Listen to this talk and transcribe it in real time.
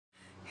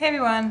Hey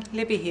everyone,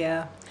 Libby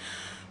here.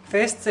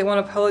 First, I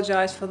want to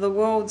apologise for the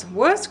world's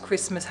worst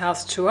Christmas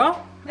house tour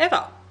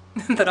ever,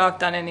 that I've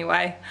done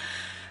anyway.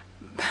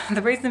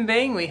 The reason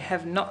being we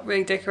have not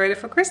really decorated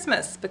for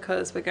Christmas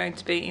because we're going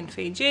to be in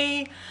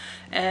Fiji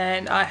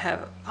and I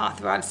have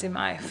arthritis in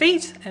my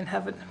feet and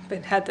haven't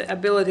had the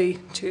ability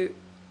to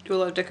do a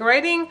lot of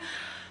decorating.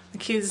 The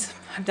kids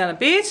have done a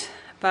bit,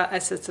 but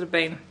as it's sort of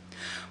been,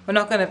 we're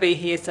not going to be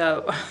here,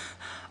 so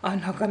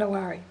I'm not going to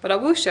worry. But I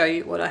will show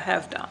you what I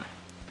have done.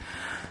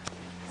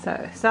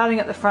 So, starting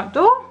at the front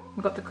door,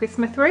 we've got the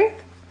Christmas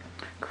wreath.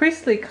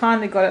 Chrisley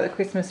kindly got out the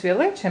Christmas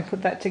village and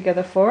put that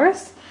together for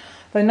us.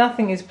 Though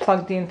nothing is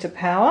plugged into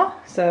power,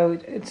 so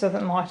it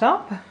doesn't light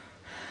up.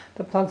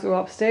 The plugs are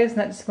upstairs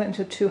and that just went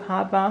into a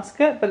 2-hard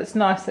basket, but it's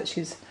nice that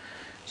she's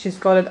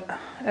got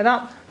it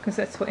up, because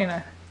that's what, you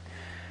know,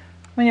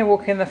 when you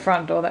walk in the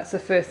front door, that's the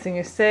first thing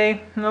you see.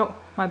 Look,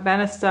 my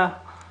banister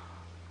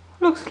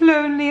looks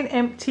lonely and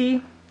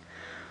empty.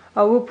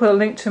 I will put a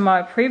link to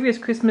my previous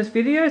Christmas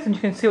videos and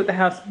you can see what the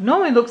house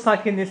normally looks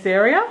like in this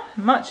area.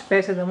 Much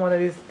better than what it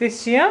is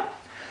this year.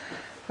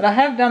 But I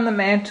have done the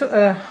mantle,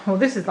 well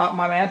this is like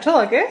my mantle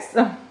I guess.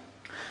 I'll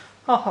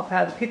hop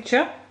out of the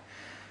picture.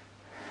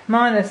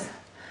 Minus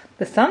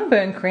the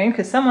sunburn cream,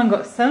 because someone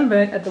got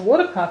sunburned at the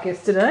water park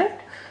yesterday,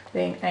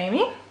 being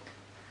Amy.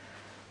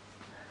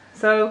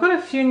 So I've got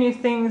a few new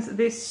things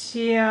this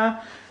year.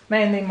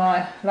 Mainly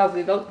my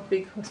lovely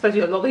big,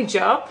 especially a lolly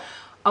jar.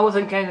 I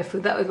wasn't going to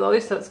fill that with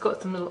lollies, so it's got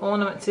some little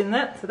ornaments in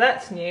that, so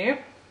that's new.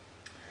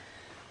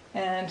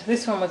 And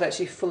this one was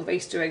actually full of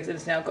Easter eggs and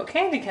it's now got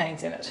candy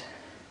canes in it.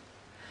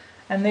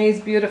 And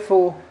these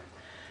beautiful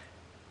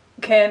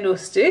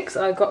candlesticks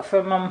I got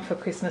from Mum for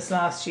Christmas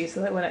last year,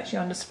 so they weren't actually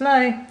on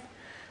display.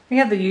 We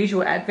have the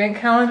usual advent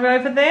calendar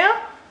over there.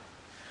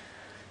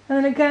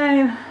 And then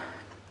again,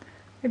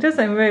 it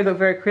doesn't really look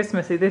very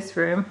Christmassy, this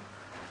room.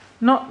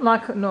 Not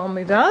like it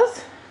normally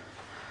does.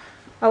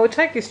 I will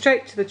take you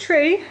straight to the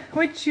tree,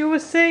 which you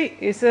will see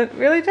isn't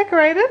really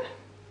decorated.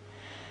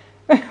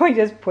 We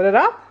just put it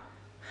up.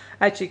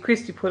 Actually,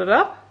 Christy put it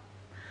up.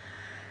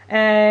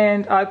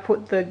 And I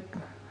put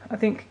I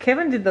think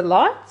Kevin did the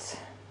lights.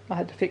 I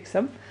had to fix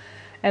them.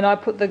 And I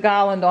put the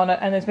garland on it,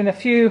 and there's been a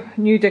few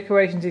new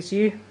decorations this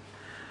year.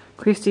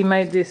 Christy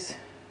made this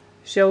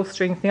shell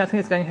string thing. I think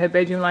it's going in her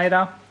bedroom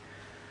later.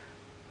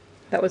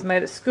 That was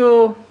made at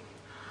school.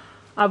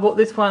 I bought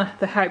this one,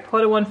 the Harry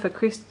Potter one, for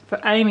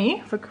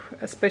Amy, for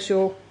a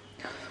special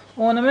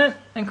ornament,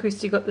 and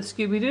Christy got the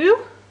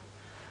Scooby-Doo.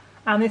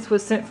 And this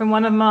was sent from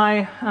one of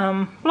my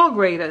blog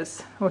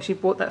readers. Well, she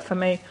bought that for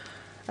me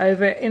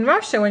over in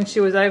Russia when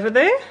she was over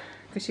there,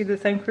 because she did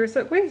the same cruise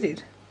that we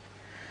did.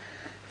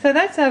 So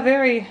that's our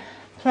very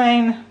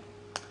plain,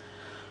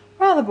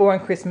 rather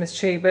boring Christmas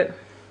tree, but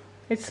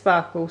it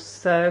sparkles,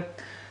 so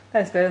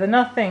that's better than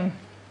nothing.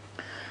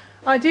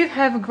 I did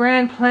have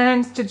grand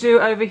plans to do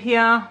over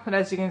here, but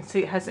as you can see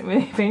it hasn't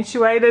really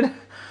eventuated.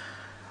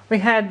 We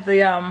had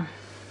the,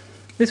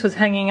 this was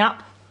hanging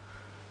up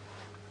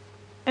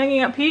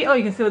here. Oh,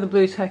 you can see where the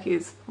blue tack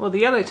is, or the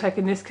yellow tack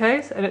in this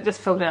case, and it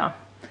just fell down.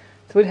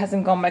 So it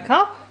hasn't gone back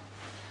up.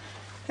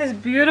 This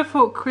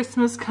beautiful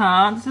Christmas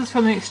card. This is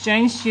from the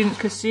exchange student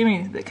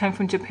Kasumi that came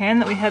from Japan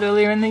that we had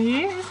earlier in the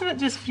year. Isn't it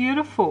just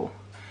beautiful?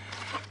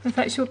 There's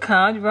the actual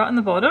card right on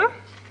the bottom.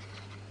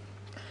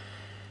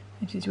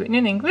 Which is written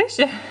in English.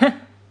 Well,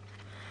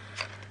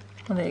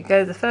 there you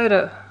go, the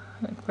photo.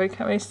 We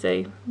can't really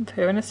see. It's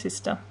her and her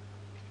sister.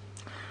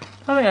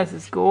 I think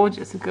this is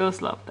gorgeous. The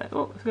girls love that.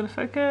 Oh, it's going to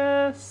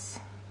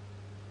focus.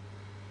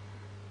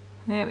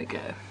 There we go.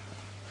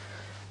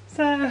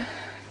 So,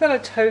 got a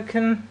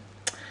token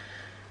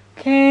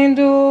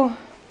candle.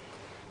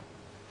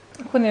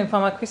 I couldn't even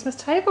find my Christmas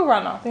table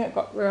runner. I think it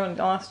got ruined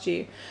last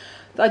year.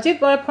 But I did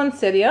buy a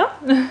poinsettia.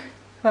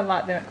 I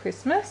like them at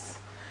Christmas.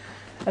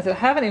 As I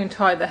haven't even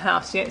tied the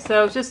house yet,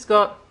 so I've just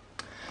got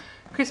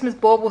Christmas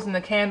baubles in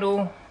the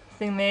candle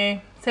thing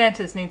there.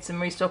 Santa's needs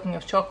some restocking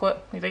of chocolate.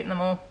 We've eaten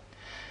them all.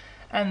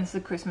 And there's the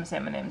Christmas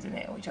M&Ms in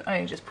there, which I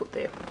only just put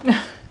there.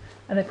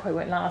 And they probably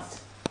won't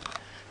last.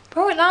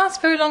 Probably won't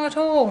last very long at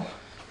all.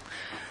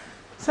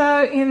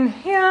 So in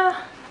here,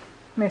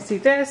 messy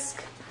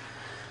desk.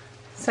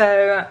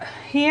 So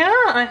here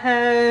I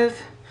have,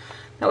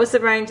 that was the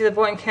range of the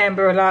bought in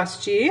Canberra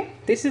last year.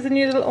 This is a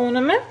new little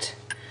ornament.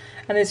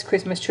 And this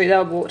Christmas tree that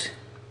I bought.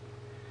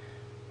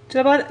 Did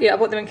I buy that? Yeah, I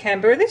bought them in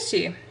Canberra this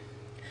year.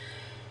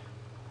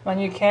 My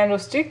new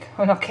candlestick,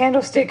 well not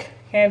candlestick,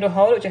 candle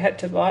holder, which I had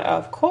to buy,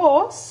 of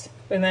course,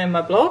 when they're in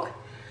my blog.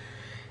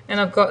 And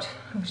I've got,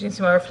 as you can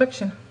see my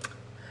reflection,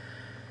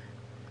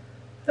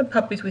 the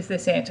puppies with their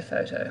Santa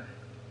photo.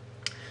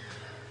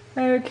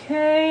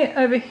 Okay,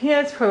 over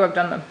here, it's probably where I've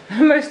done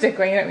the most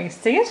decorating, you don't really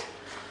see it.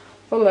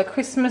 All the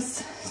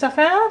Christmas stuff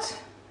out.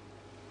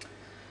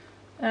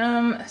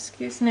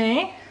 Excuse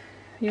me.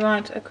 You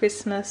want a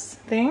Christmas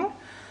thing?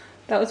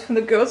 That was from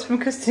the girls from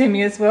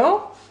Kasumi as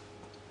well.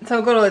 So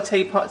I've got all the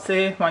teapots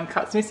there. One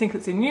cut's missing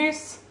because it's in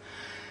use.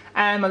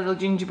 And my little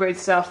gingerbread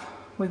stuff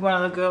with one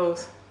of the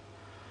girls.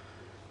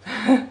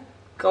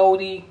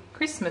 Goldie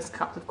Christmas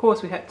cups. Of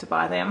course we had to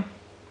buy them.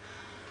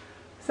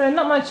 So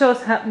not much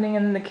else happening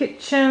in the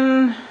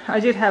kitchen. I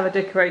did have a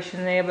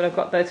decoration there, but I've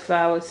got those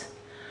flowers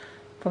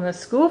from the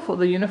school for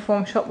the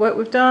uniform shop work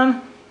we've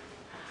done.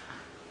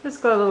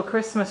 Just got a little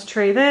Christmas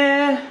tree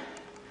there,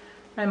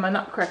 and my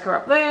nutcracker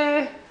up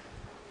there.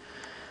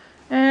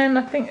 And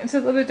I think it's a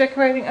little bit of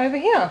decorating over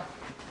here.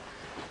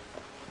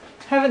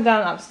 Haven't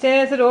done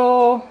upstairs at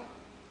all.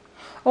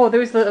 Oh,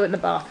 there is a little bit in the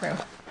bathroom.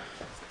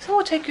 So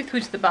I'll take you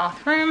through to the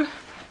bathroom.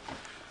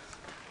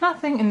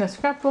 Nothing in the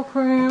scrapbook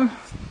room.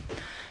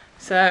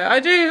 So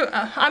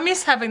I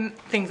miss having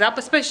things up,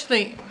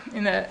 especially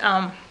in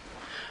the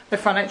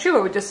front entry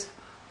where we're just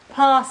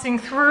passing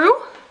through.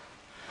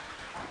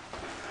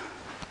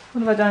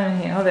 What have I done in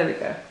here? Oh, there we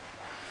go.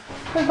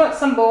 We've got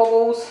some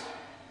baubles,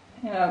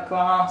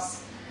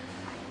 glass,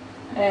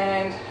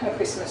 and a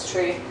Christmas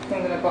tree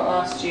thing that I got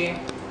last year.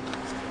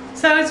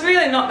 So it's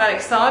really not that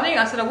exciting.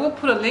 I said I will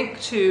put a link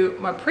to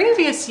my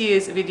previous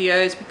year's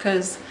videos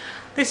because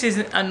this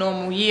isn't a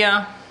normal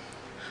year.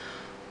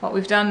 What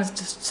we've done is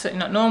just certainly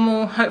not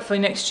normal. Hopefully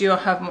next year I'll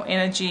have more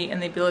energy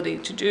and the ability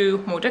to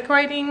do more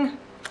decorating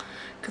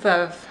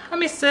because I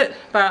missed it,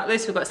 but at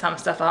least we've got some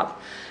stuff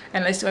up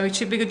and at least it won't be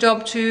too big a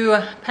job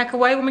to pack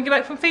away when we get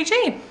back from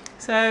Fiji.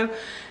 So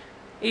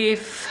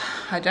if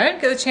I don't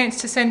get the chance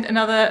to send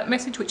another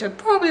message, which I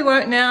probably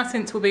won't now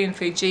since we'll be in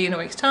Fiji in a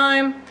week's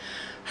time,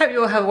 hope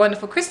you all have a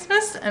wonderful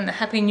Christmas and a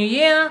happy new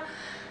year,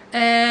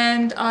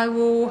 and I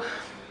will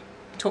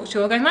talk to you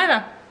all again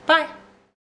later. Bye.